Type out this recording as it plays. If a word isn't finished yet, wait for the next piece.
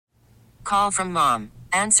Call from mom.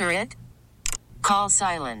 Answer it. Call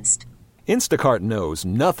silenced. Instacart knows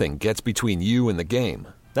nothing gets between you and the game.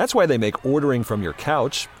 That's why they make ordering from your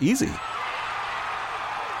couch easy.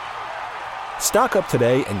 Stock up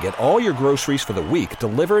today and get all your groceries for the week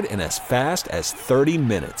delivered in as fast as 30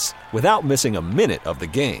 minutes without missing a minute of the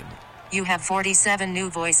game. You have 47 new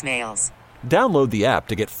voicemails. Download the app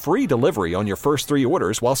to get free delivery on your first 3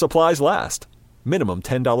 orders while supplies last. Minimum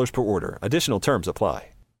 $10 per order. Additional terms apply.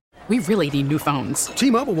 We really need new phones.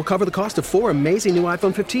 T-Mobile will cover the cost of 4 amazing new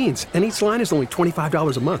iPhone 15s, and each line is only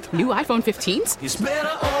 $25 a month. New iPhone 15s? It's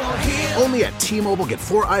better over here. Only at T-Mobile, get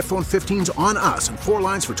 4 iPhone 15s on us and 4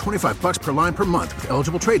 lines for $25 per line per month with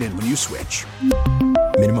eligible trade-in when you switch.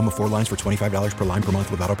 Minimum of 4 lines for $25 per line per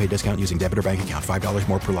month with autopay discount using debit or bank account. $5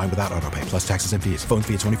 more per line without autopay, plus taxes and fees. Phone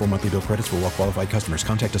fee at 24 monthly bill credits for well-qualified customers.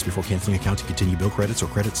 Contact us before canceling account to continue bill credits or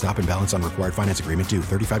credit stop and balance on required finance agreement due.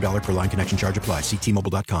 $35 per line connection charge applies. See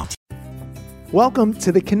T-Mobile.com. Welcome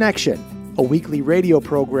to The Connection, a weekly radio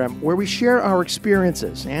program where we share our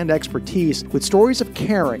experiences and expertise with stories of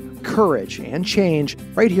caring, courage, and change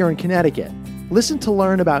right here in Connecticut. Listen to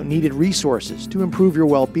learn about needed resources to improve your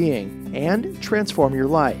well-being and transform your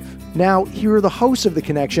life. Now, here are the hosts of The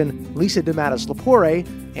Connection, Lisa DeMatteis-Lepore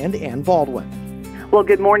and Ann Baldwin. Well,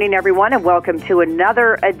 good morning, everyone, and welcome to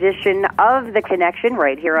another edition of The Connection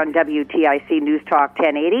right here on WTIC News Talk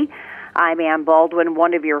 1080. I'm Ann Baldwin,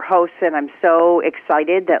 one of your hosts, and I'm so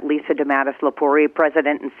excited that Lisa DeMatteis-Lepore,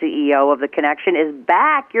 President and CEO of The Connection, is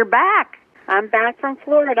back. You're back. I'm back from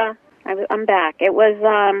Florida. I'm back. It was,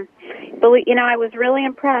 I was really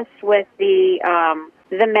impressed with the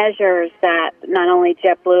measures that not only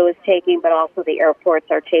JetBlue is taking, but also the airports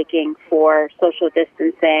are taking for social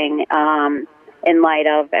distancing in light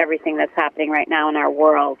of everything that's happening right now in our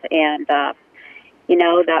world. And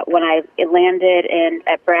that when I landed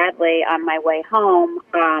at Bradley on my way home,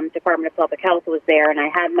 Department of Public Health was there, and I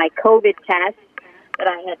had my COVID test that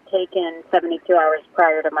I had taken 72 hours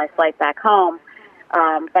prior to my flight back home.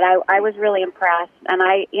 But I was really impressed, and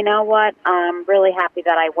I'm really happy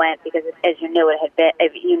that I went because, as you knew,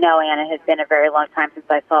 Ann, it had been a very long time since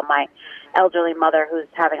I saw my elderly mother who's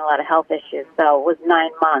having a lot of health issues. So it was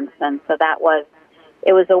 9 months, and so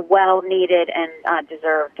it was a well-needed and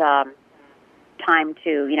deserved time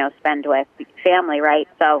to, spend with family, right?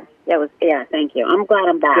 So thank you. I'm glad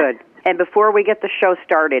I'm back. Good. And before we get the show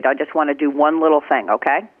started, I just want to do one little thing,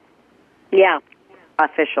 okay? Yeah.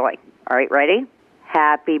 Officially. All right, ready?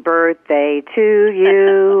 Happy birthday to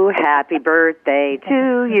you. Happy birthday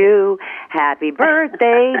to you. Happy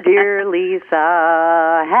birthday, dear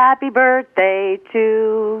Lisa. Happy birthday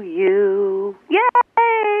to you.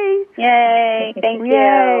 Yay! Yay. Thank you.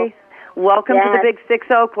 Yay. Welcome to the Big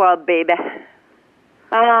 6-0 Club, baby.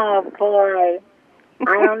 Oh, boy.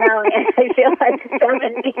 I don't know. I feel like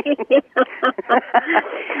 70.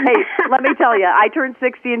 Hey, let me tell you, I turned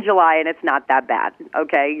 60 in July, and it's not that bad,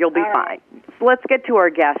 okay? You'll be fine. So let's get to our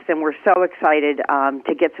guests, and we're so excited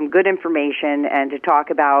to get some good information and to talk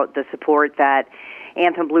about the support that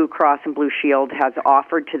Anthem Blue Cross and Blue Shield has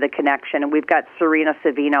offered to The Connection. And we've got Serena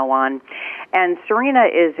Savino on. And Serena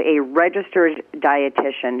is a registered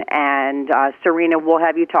dietitian. And Serena, we'll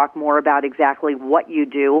have you talk more about exactly what you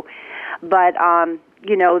do. But,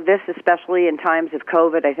 this, especially in times of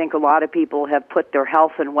COVID, I think a lot of people have put their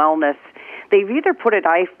health and wellness, they've either put it,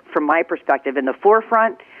 from my perspective, in the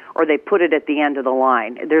forefront, or they put it at the end of the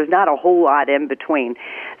line. There's not a whole lot in between.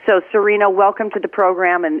 So, Serena, welcome to the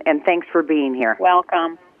program, and thanks for being here.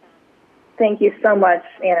 Welcome. Thank you so much,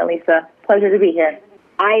 Anna Lisa. Pleasure to be here.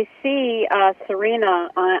 I see, Serena,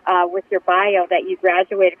 with your bio that you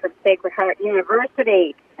graduated from Sacred Heart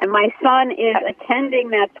University, and my son is attending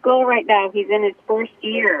that school right now. He's in his first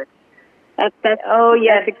year. That's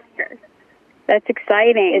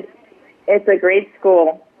exciting. It's a great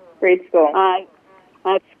school. Great school.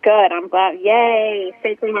 That's good. I'm glad. Yay,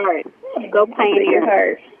 Sacred Heart. Go Pioneer.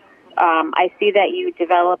 Heart. I see that you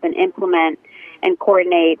develop and implement and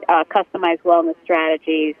coordinate customized wellness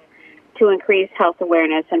strategies to increase health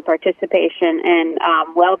awareness and participation in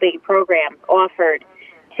well-being programs offered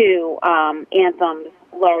to Anthem's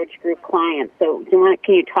large group clients. So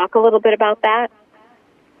can you talk a little bit about that?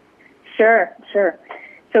 Sure.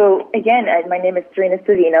 So, again, my name is Serena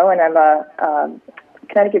Savino, and I'm a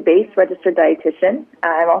Connecticut-based registered dietitian.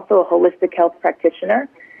 I'm also a holistic health practitioner,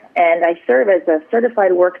 and I serve as a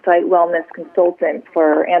certified worksite wellness consultant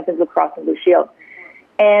for Anthem Blue Cross and Blue Shield.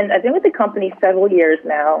 And I've been with the company several years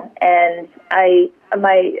now, and I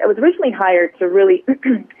was originally hired to really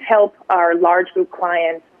help our large group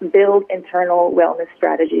clients build internal wellness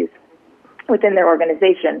strategies within their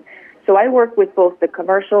organization. So I work with both the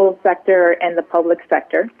commercial sector and the public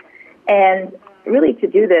sector. And really to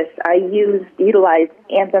do this, I utilize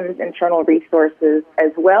Anthem's internal resources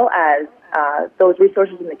as well as those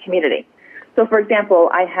resources in the community. So, for example,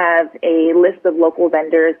 I have a list of local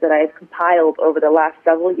vendors that I've compiled over the last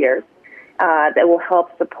several years that will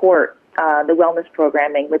help support the wellness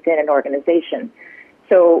programming within an organization.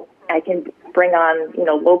 So I can bring on,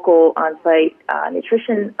 local on-site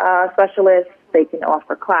nutrition specialists. They can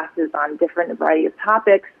offer classes on different variety of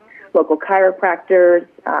topics, local chiropractors,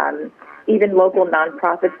 even local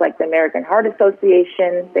nonprofits like the American Heart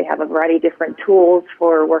Association. They have a variety of different tools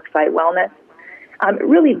for worksite wellness.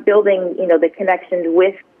 Really building, the connection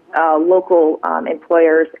with local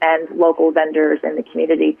employers and local vendors in the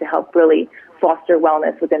community to help really foster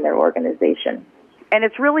wellness within their organization. And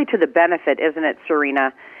it's really to the benefit, isn't it,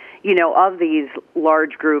 Serena, of these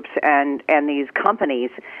large groups and these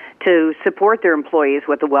companies to support their employees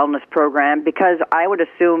with a wellness program, because I would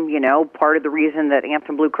assume, part of the reason that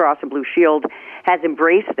Anthem Blue Cross and Blue Shield has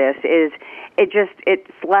embraced this is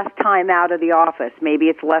it's less time out of the office. Maybe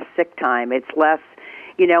it's less sick time. It's less,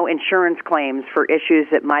 insurance claims for issues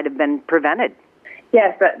that might have been prevented.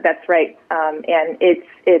 Yes, that's right. And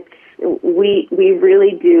we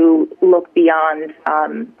really do look beyond,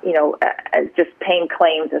 as just paying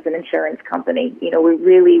claims as an insurance company. We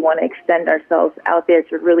really want to extend ourselves out there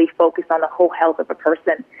to really focus on the whole health of a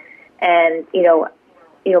person. And,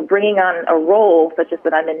 bringing on a role such as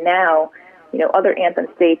that I'm in now, other Anthem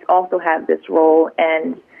states also have this role.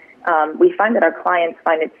 And we find that our clients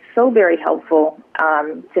find it so very helpful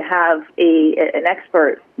to have an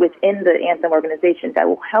expert within the Anthem organization that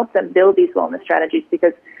will help them build these wellness strategies,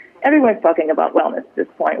 because everyone's talking about wellness at this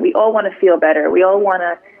point. We all want to feel better. We all want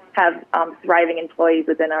to have thriving employees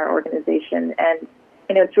within our organization. And,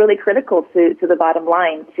 it's really critical to the bottom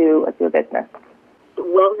line to a business.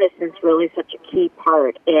 Wellness is really such a key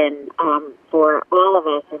part in for all of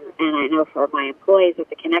us, and I know for my employees at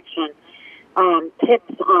The Connection,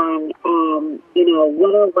 tips on,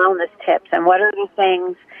 what are wellness tips and what are the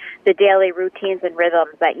things, the daily routines and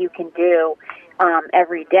rhythms that you can do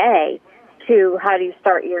every day to how do you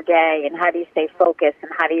start your day and how do you stay focused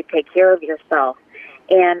and how do you take care of yourself.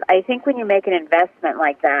 And I think when you make an investment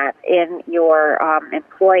like that in your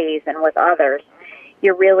employees and with others,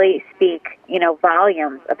 you really speak,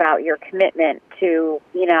 volumes about your commitment to,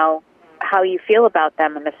 how you feel about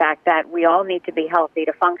them and the fact that we all need to be healthy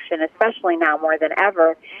to function, especially now more than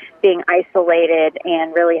ever, being isolated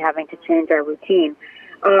and really having to change our routine.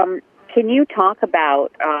 Can you talk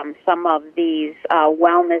about some of these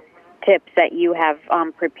wellness tips that you have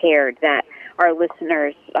prepared that our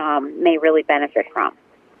listeners may really benefit from?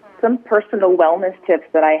 Some personal wellness tips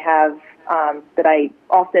that I have that I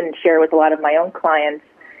often share with a lot of my own clients,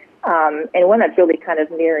 and one that's really kind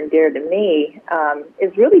of near and dear to me,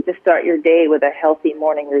 is really to start your day with a healthy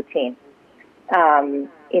morning routine. I'm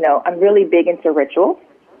really big into rituals,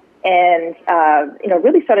 and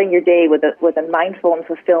really starting your day with a mindful and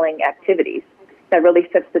fulfilling activities that really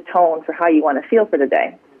sets the tone for how you want to feel for the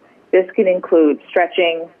day. This can include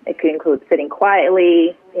stretching. It could include sitting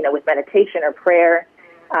quietly, with meditation or prayer,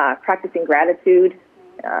 practicing gratitude,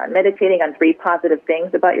 meditating on 3 positive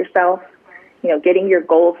things about yourself, getting your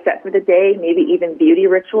goals set for the day, maybe even beauty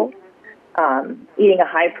rituals, eating a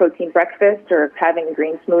high-protein breakfast or having a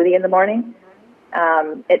green smoothie in the morning.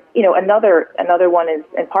 Another one is,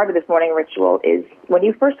 and part of this morning ritual is when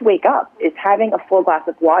you first wake up, is having a full glass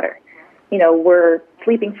of water. We're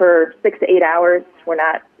sleeping for 6 to 8 hours. We're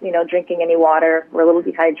not, drinking any water. We're a little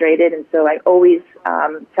dehydrated. And so I always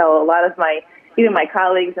tell a lot of even my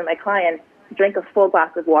colleagues and my clients, drink a full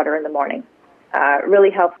glass of water in the morning.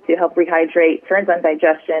 Really helps to help rehydrate, turns on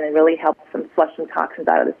digestion, and really helps flush some toxins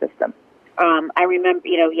out of the system. I remember,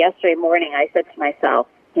 yesterday morning I said to myself,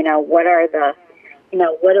 what are the,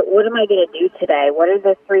 what am I going to do today? What are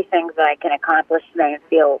the 3 things that I can accomplish today and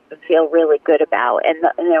feel really good about? And,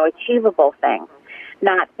 achievable things,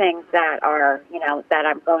 not things that are, that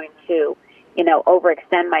I'm going to,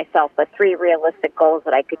 overextend myself, but 3 realistic goals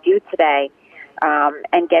that I could do today.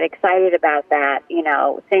 And get excited about that,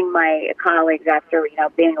 seeing my colleagues after,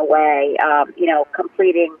 being away,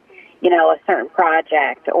 completing, a certain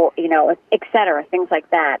project or, et cetera, things like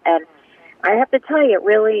that. And I have to tell you, it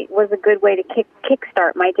really was a good way to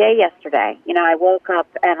kickstart my day yesterday. I woke up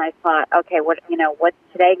and I thought, okay, what's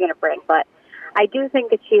today going to bring? But I do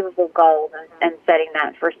think achievable goals and setting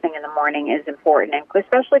that first thing in the morning is important, and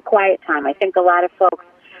especially quiet time. I think a lot of folks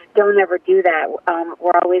don't ever do that.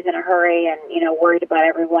 We're always in a hurry and, worried about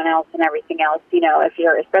everyone else and everything else,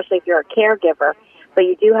 especially if you're a caregiver, but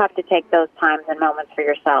you do have to take those times and moments for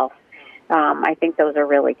yourself. I think those are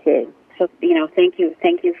really key. So, thank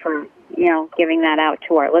you for, giving that out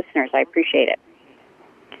to our listeners. I appreciate it.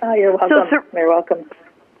 Oh, you're welcome. You're welcome.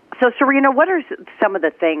 So, Serena, what are some of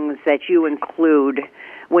the things that you include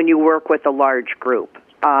when you work with a large group?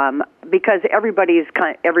 Because everybody's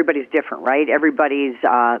different, right? Everybody's,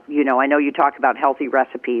 I know you talk about healthy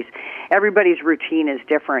recipes. Everybody's routine is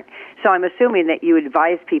different. So I'm assuming that you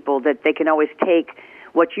advise people that they can always take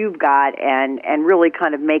what you've got and really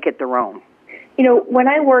kind of make it their own. When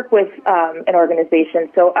I work with an organization,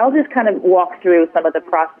 so I'll just kind of walk through some of the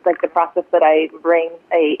process that I bring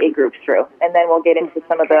a group through, and then we'll get into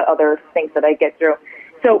some of the other things that I get through.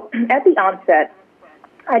 So at the onset,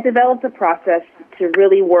 I developed a process to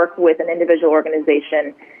really work with an individual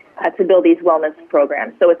organization to build these wellness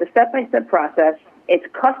programs. So it's a step-by-step process. It's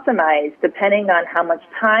customized depending on how much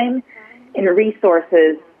time and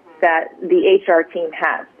resources that the HR team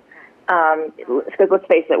has. Because let's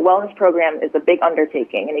face it, wellness program is a big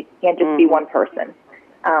undertaking, and it can't just be one person.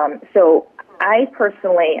 So I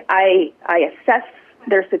personally, I assess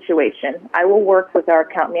their situation. I will work with our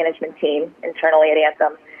account management team internally at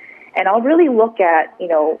Anthem, and I'll really look at,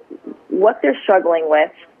 what they're struggling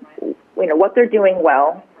with, what they're doing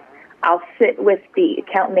well. I'll sit with the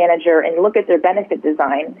account manager and look at their benefit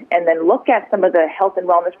design, and then look at some of the health and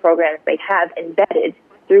wellness programs they have embedded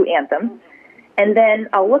through Anthem. And then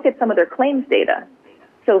I'll look at some of their claims data.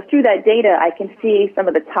 So through that data, I can see some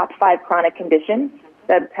of the top 5 chronic conditions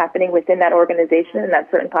that's happening within that organization and that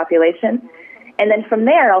certain population. And then from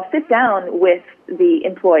there, I'll sit down with the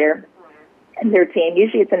employer and their team.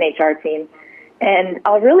 Usually it's an HR team. And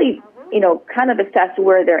I'll really, kind of assess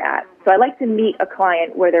where they're at. So I like to meet a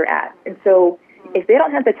client where they're at. And so if they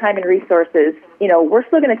don't have the time and resources, we're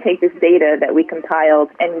still going to take this data that we compiled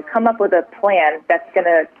and come up with a plan that's going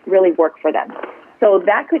to really work for them. So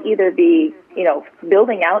that could either be,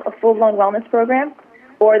 building out a full-blown wellness program,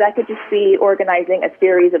 or that could just be organizing a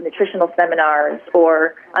series of nutritional seminars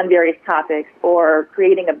or on various topics, or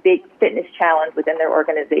creating a big fitness challenge within their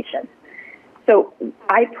organization. So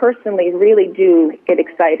I personally really do get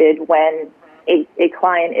excited when a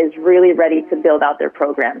client is really ready to build out their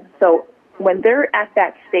program. So when they're at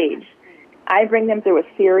that stage, I bring them through a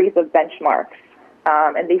series of benchmarks.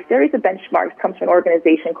 And these series of benchmarks comes from an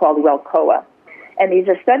organization called WellCOA. And these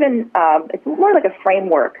are 7, it's more like a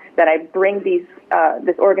framework that I bring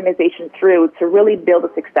this organization through to really build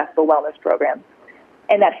a successful wellness program.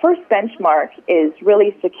 And that first benchmark is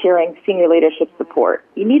really securing senior leadership support.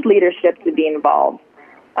 You need leadership to be involved.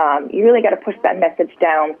 You really got to push that message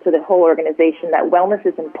down to the whole organization that wellness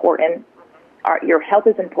is important, your health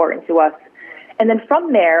is important to us. And then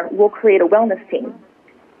from there, we'll create a wellness team.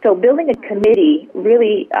 So building a committee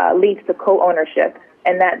really leads to co-ownership,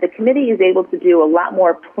 and that the committee is able to do a lot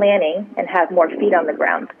more planning and have more feet on the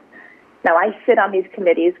ground. Now, I sit on these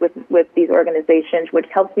committees with these organizations, which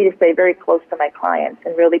helps me to stay very close to my clients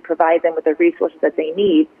and really provide them with the resources that they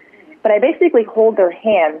need. But I basically hold their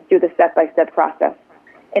hand through the step-by-step process.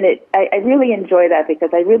 And I really enjoy that because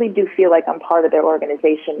I really do feel like I'm part of their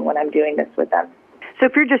organization when I'm doing this with them. So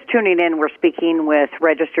if you're just tuning in, we're speaking with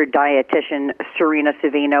registered dietitian Serena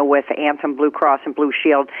Savino with Anthem Blue Cross and Blue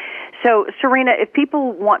Shield. So, Serena, if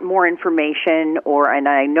people want more information, and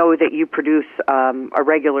I know that you produce a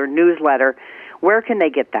regular newsletter, where can they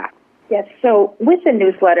get that? Yes, so with the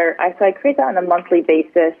newsletter, I create that on a monthly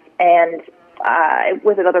basis, and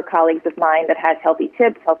with other colleagues of mine that has healthy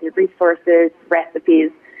tips, healthy resources, recipes,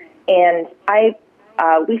 and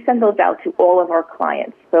we send those out to all of our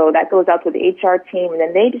clients. So that goes out to the HR team, and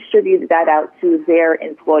then they distribute that out to their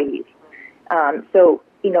employees. So,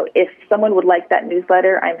 if someone would like that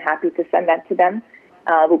newsletter, I'm happy to send that to them.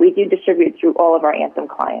 But we do distribute through all of our Anthem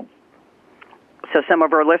clients. So some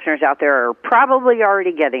of our listeners out there are probably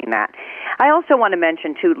already getting that. I also want to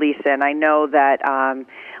mention, too, Lisa, and I know that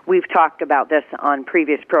we've talked about this on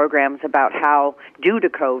previous programs about how, due to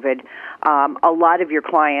COVID, a lot of your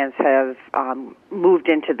clients have moved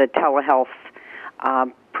into the telehealth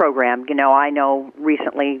program. I know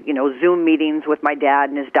recently, Zoom meetings with my dad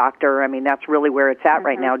and his doctor. I mean, that's really where it's at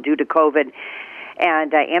right now due to COVID.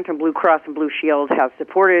 And Anthem Blue Cross and Blue Shield has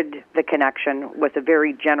supported the connection with a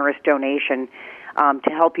very generous donation to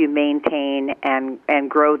help you maintain and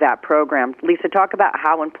grow that program. Lisa, talk about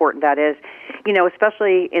how important that is,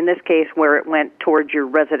 especially in this case where it went towards your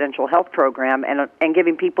residential health program and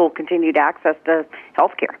giving people continued access to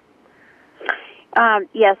health care.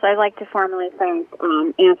 Yes, I'd like to formally thank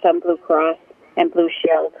Anthem Blue Cross and Blue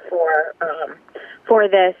Shield for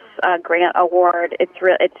this grant award.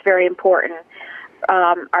 It's very important.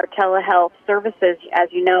 Our telehealth services,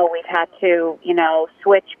 as you know, we've had to,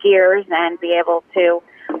 switch gears and be able to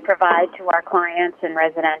provide to our clients in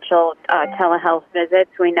residential telehealth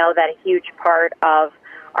visits. We know that a huge part of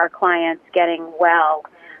our clients getting well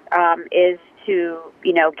is to,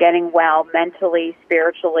 getting well mentally,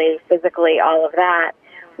 spiritually, physically, all of that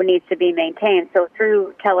needs to be maintained. So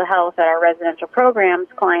through telehealth at our residential programs,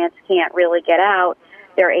 clients can't really get out.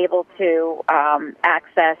 They're able to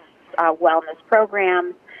access wellness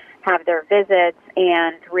programs, have their visits,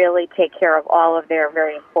 and really take care of all of their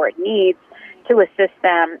very important needs to assist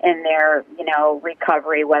them in their,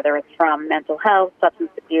 recovery, whether it's from mental health,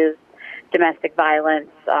 substance abuse, domestic violence,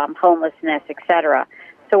 homelessness, etc.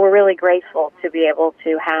 So we're really grateful to be able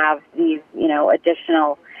to have these,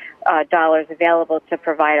 additional dollars available to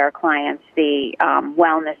provide our clients the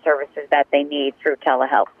wellness services that they need through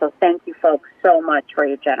telehealth. So thank you folks so much for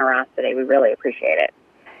your generosity. We really appreciate it.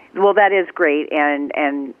 Well, that is great, and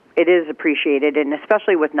it is appreciated, and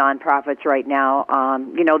especially with nonprofits right now,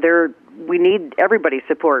 we need everybody's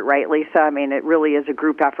support, right, Lisa? I mean, it really is a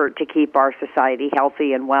group effort to keep our society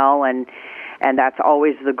healthy and well, and that's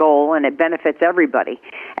always the goal, and it benefits everybody.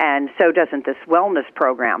 And so doesn't this wellness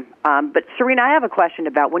program. But, Serena, I have a question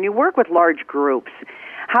about when you work with large groups,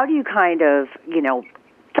 how do you kind of,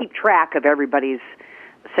 keep track of everybody's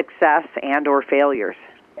success and or failures?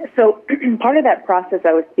 So part of that process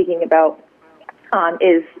I was speaking about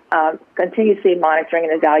is continuously monitoring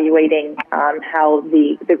and evaluating how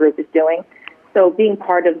the group is doing. So being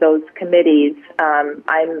part of those committees,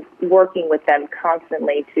 I'm working with them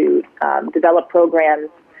constantly to develop programs,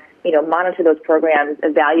 monitor those programs,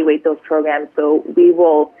 evaluate those programs. So we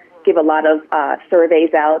will give a lot of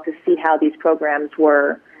surveys out to see how these programs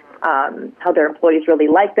were, how their employees really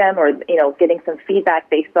like them, or, getting some feedback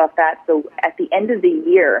based off that. So at the end of the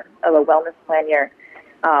year of a wellness plan year,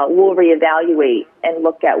 we'll reevaluate and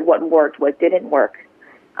look at what worked, what didn't work,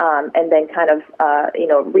 and then kind of,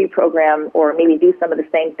 reprogram or maybe do some of the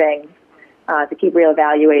same things to keep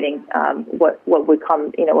reevaluating what would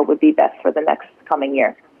come, what would be best for the next coming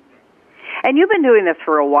year. And you've been doing this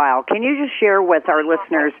for a while. Can you just share with our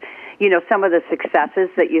listeners, some of the successes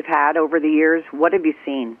that you've had over the years? What have you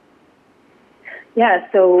seen? Yeah,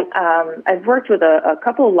 so I've worked with a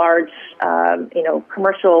couple of large,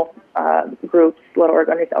 commercial groups, little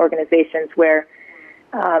organizations where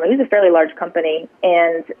it was a fairly large company,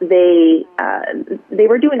 and they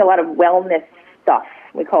were doing a lot of wellness stuff.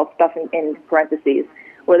 We call it stuff in parentheses,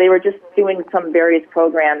 where they were just doing some various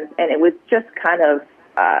programs, and it was just kind of,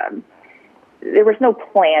 there was no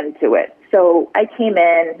plan to it. So I came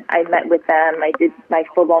in, I met with them, I did my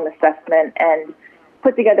full-blown assessment, and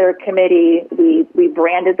put together a committee. We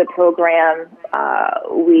branded the program.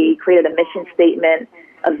 We created a mission statement,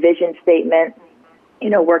 a vision statement,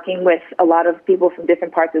 working with a lot of people from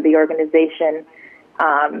different parts of the organization.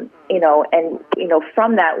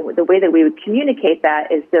 From that, the way that we would communicate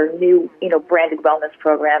that is their new, branded wellness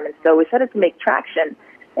program. And so we started to make traction,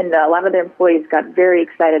 and a lot of their employees got very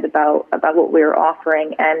excited about what we were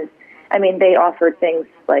offering. And I mean, they offered things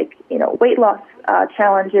like, weight loss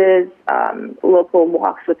challenges, local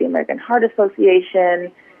walks with the American Heart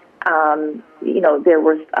Association. There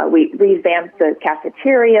was, we revamped the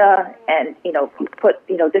cafeteria and, put,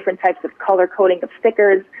 different types of color coding of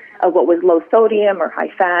stickers of what was low sodium or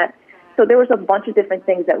high fat. So there was a bunch of different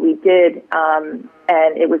things that we did,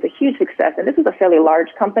 and it was a huge success. And this is a fairly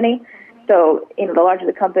large company. So, the larger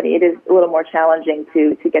the company, it is a little more challenging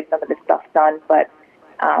to get some of this stuff done. But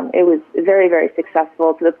it was very, very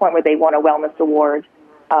successful to the point where they won a wellness award,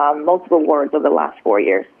 multiple awards over the last 4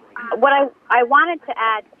 years. What I wanted to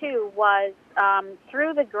add, too, was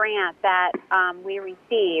through the grant that we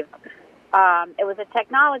received, it was a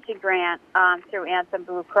technology grant through Anthem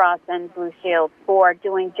Blue Cross and Blue Shield for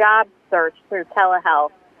doing job search through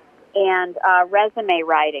telehealth and resume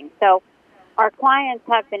writing. So our clients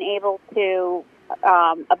have been able to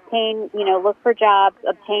obtain, look for jobs,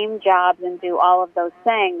 obtain jobs, and do all of those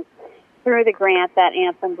things through the grant that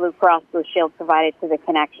Anthem Blue Cross Blue Shield provided to the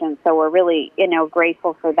Connection. So we're really,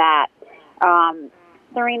 grateful for that.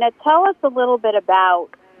 Serena, tell us a little bit about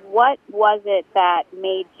what was it that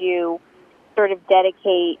made you sort of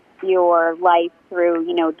dedicate your life through,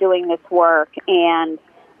 doing this work. And,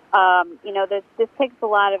 this takes a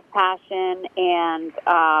lot of passion and,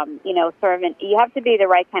 you have to be the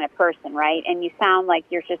right kind of person, right? And you sound like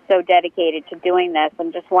you're just so dedicated to doing this.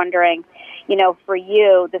 I'm just wondering, for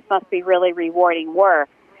you, this must be really rewarding work.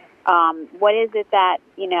 What is it that,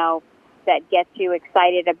 that gets you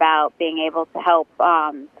excited about being able to help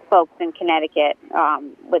folks in Connecticut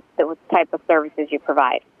with the type of services you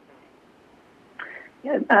provide?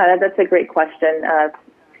 Yeah, that's a great question.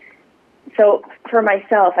 So for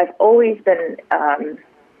myself, I've always been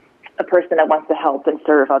a person that wants to help and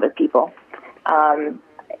serve other people.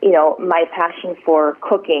 My passion for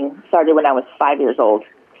cooking started when I was 5 years old.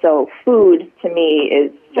 So food to me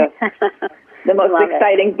is just the most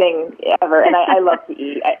exciting thing ever, and I love to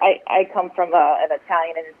eat. I come from an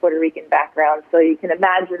Italian and Puerto Rican background, so you can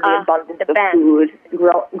imagine the abundance of food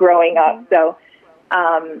growing up. So,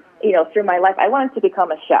 through my life, I wanted to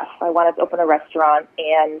become a chef. I wanted to open a restaurant,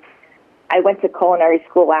 and I went to culinary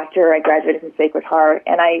school after I graduated from Sacred Heart,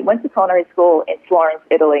 and I went to culinary school in Florence,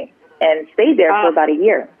 Italy, and stayed there for about a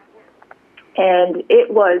year. And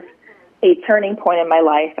it was a turning point in my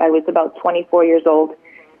life. I was about 24 years old,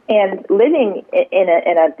 and living in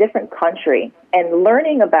a different country and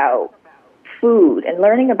learning about food and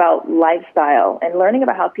learning about lifestyle and learning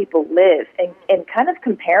about how people live and kind of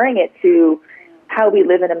comparing it to how we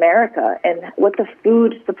live in America and what the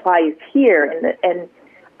food supply is here. And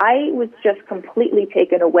I was just completely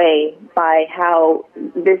taken away by how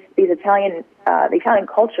the Italian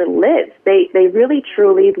culture lives. They really,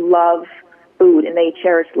 truly love food and they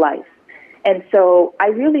cherish life. And so I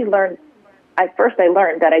really learned, at first I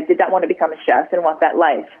learned that I did not want to become a chef and want that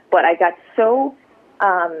life, but I got so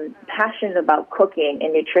passionate about cooking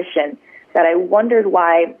and nutrition that I wondered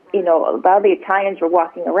why, a lot of the Italians were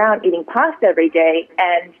walking around eating pasta every day,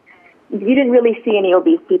 and you didn't really see any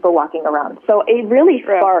obese people walking around. So it really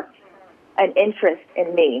sparked an interest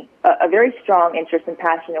in me, a very strong interest and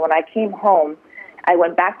passion. And when I came home, I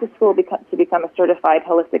went back to school to become a certified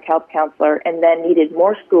holistic health counselor, and then needed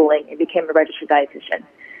more schooling and became a registered dietitian.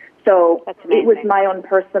 So it was my own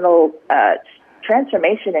personal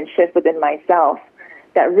transformation and shift within myself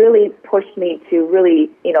that really pushed me to really,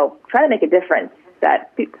 try to make a difference.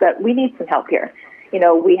 That we need some help here.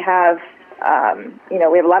 We have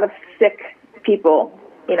a lot of sick people,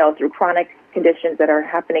 through chronic conditions that are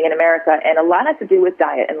happening in America, and a lot has to do with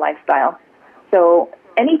diet and lifestyle. So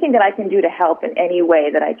anything that I can do to help in any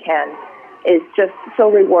way that I can is just so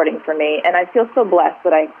rewarding for me. And I feel so blessed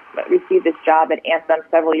that I received this job at Anthem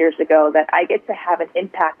several years ago, that I get to have an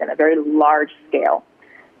impact on a very large scale.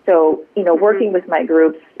 So, working with my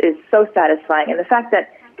groups is so satisfying. And the fact that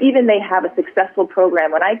even they have a successful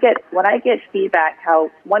program, when I get feedback how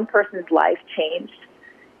one person's life changed,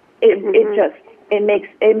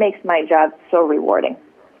 it makes my job so rewarding.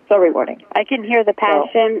 So rewarding. I can hear the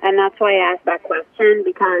passion, and that's why I asked that question,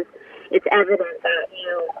 because it's evident that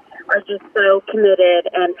you are just so committed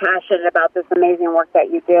and passionate about this amazing work that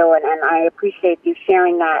you do, and I appreciate you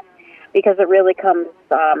sharing that, because it really comes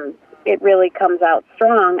out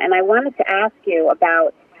strong. And I wanted to ask you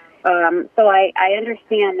about, so I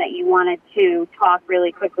understand that you wanted to talk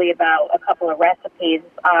really quickly about a couple of recipes.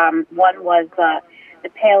 One was the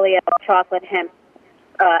paleo chocolate hemp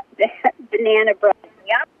banana bread.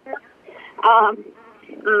 Yum.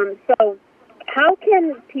 So how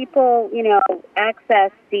can people,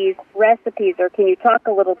 access these recipes, or can you talk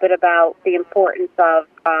a little bit about the importance of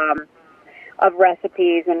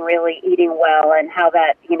recipes and really eating well, and how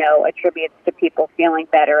that, attributes to people feeling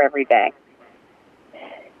better every day?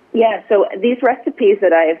 Yeah, so these recipes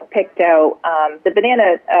that I've picked out, the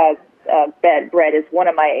banana bread is one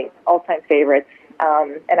of my all-time favorites,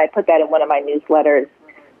 and I put that in one of my newsletters.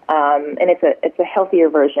 And it's a healthier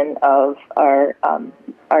version of our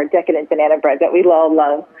decadent banana bread that we all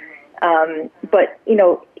love. But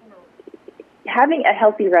having a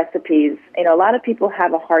healthy recipes, a lot of people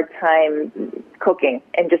have a hard time cooking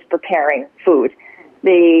and just preparing food.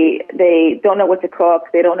 They don't know what to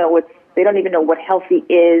cook. They don't even know what healthy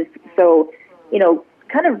is. So,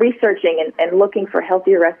 kind of researching and looking for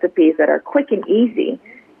healthier recipes that are quick and easy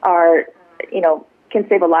are, can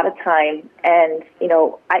save a lot of time. And,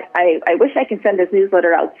 I wish I can send this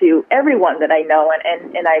newsletter out to everyone that I know,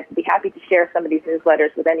 and I'd be happy to share some of these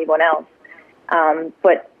newsletters with anyone else.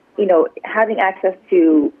 But, having access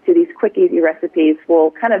to these quick, easy recipes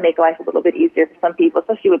will kind of make life a little bit easier for some people,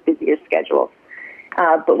 especially with busier schedules.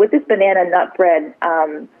 But with this banana nut bread,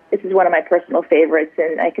 this is one of my personal favorites,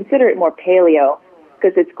 and I consider it more paleo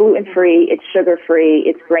because it's gluten-free, it's sugar-free,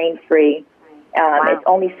 it's grain-free. It's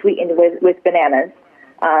only sweetened with bananas.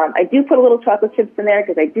 I do put a little chocolate chips in there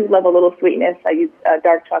because I do love a little sweetness. I use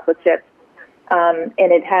dark chocolate chips. And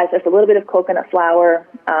it has just a little bit of coconut flour.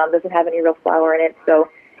 Doesn't have any real flour in it.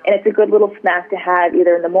 And it's a good little snack to have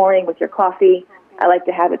either in the morning with your coffee. I like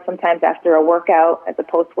to have it sometimes after a workout as a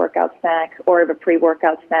post-workout snack or as a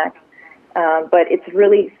pre-workout snack. But it's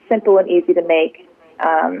really simple and easy to make.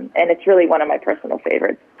 And it's really one of my personal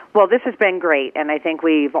favorites. Well, this has been great, and I think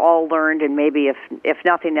we've all learned, and maybe if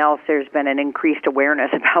nothing else, there's been an increased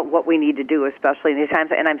awareness about what we need to do, especially in these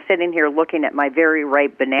times. And I'm sitting here looking at my very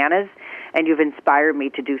ripe bananas, and you've inspired me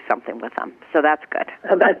to do something with them. So that's good.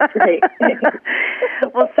 Oh, that's great.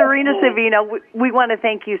 Well, Serena Savino, we want to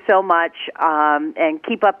thank you so much, and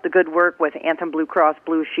keep up the good work with Anthem Blue Cross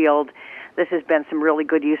Blue Shield. This has been some really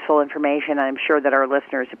good, useful information, and I'm sure that our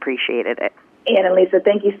listeners appreciated it. Ann and Lisa,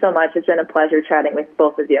 thank you so much. It's been a pleasure chatting with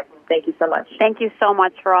both of you. Thank you so much. Thank you so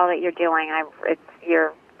much for all that you're doing.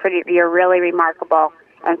 You're really remarkable,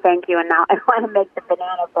 and thank you. And now I want to make the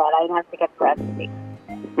banana bread. I have to get the recipe.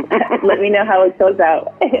 Let me know how it goes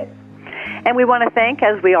out. And we want to thank,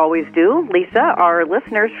 as we always do, Lisa, our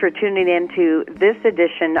listeners for tuning in to this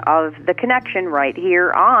edition of The Connection right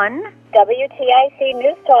here on WTIC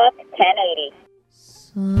News Talk 1080.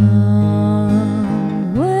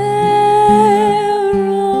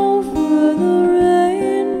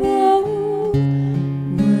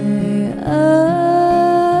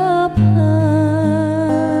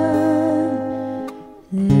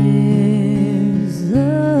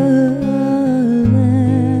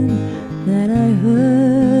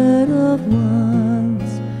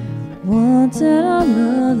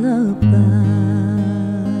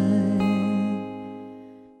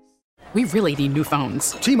 We really need new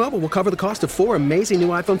phones. T-Mobile will cover the cost of 4 amazing new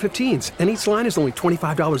iPhone 15s, and each line is only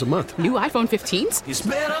 $25 a month. New iPhone 15s? It's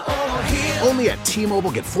better over here. Only at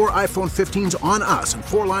T-Mobile, get 4 iPhone 15s on us and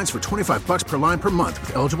 4 lines for $25 per line per month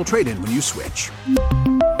with eligible trade-in when you switch.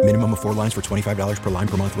 Minimum of 4 lines for $25 per line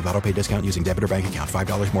per month with autopay discount using debit or bank account.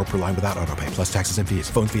 $5 more per line without autopay, plus taxes and fees.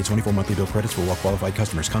 Phone fee at 24 monthly bill credits for well-qualified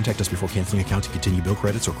customers. Contact us before canceling account to continue bill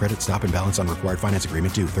credits or credit stop and balance on required finance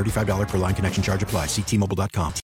agreement due. $35 per line connection charge applies. See T-Mobile.com.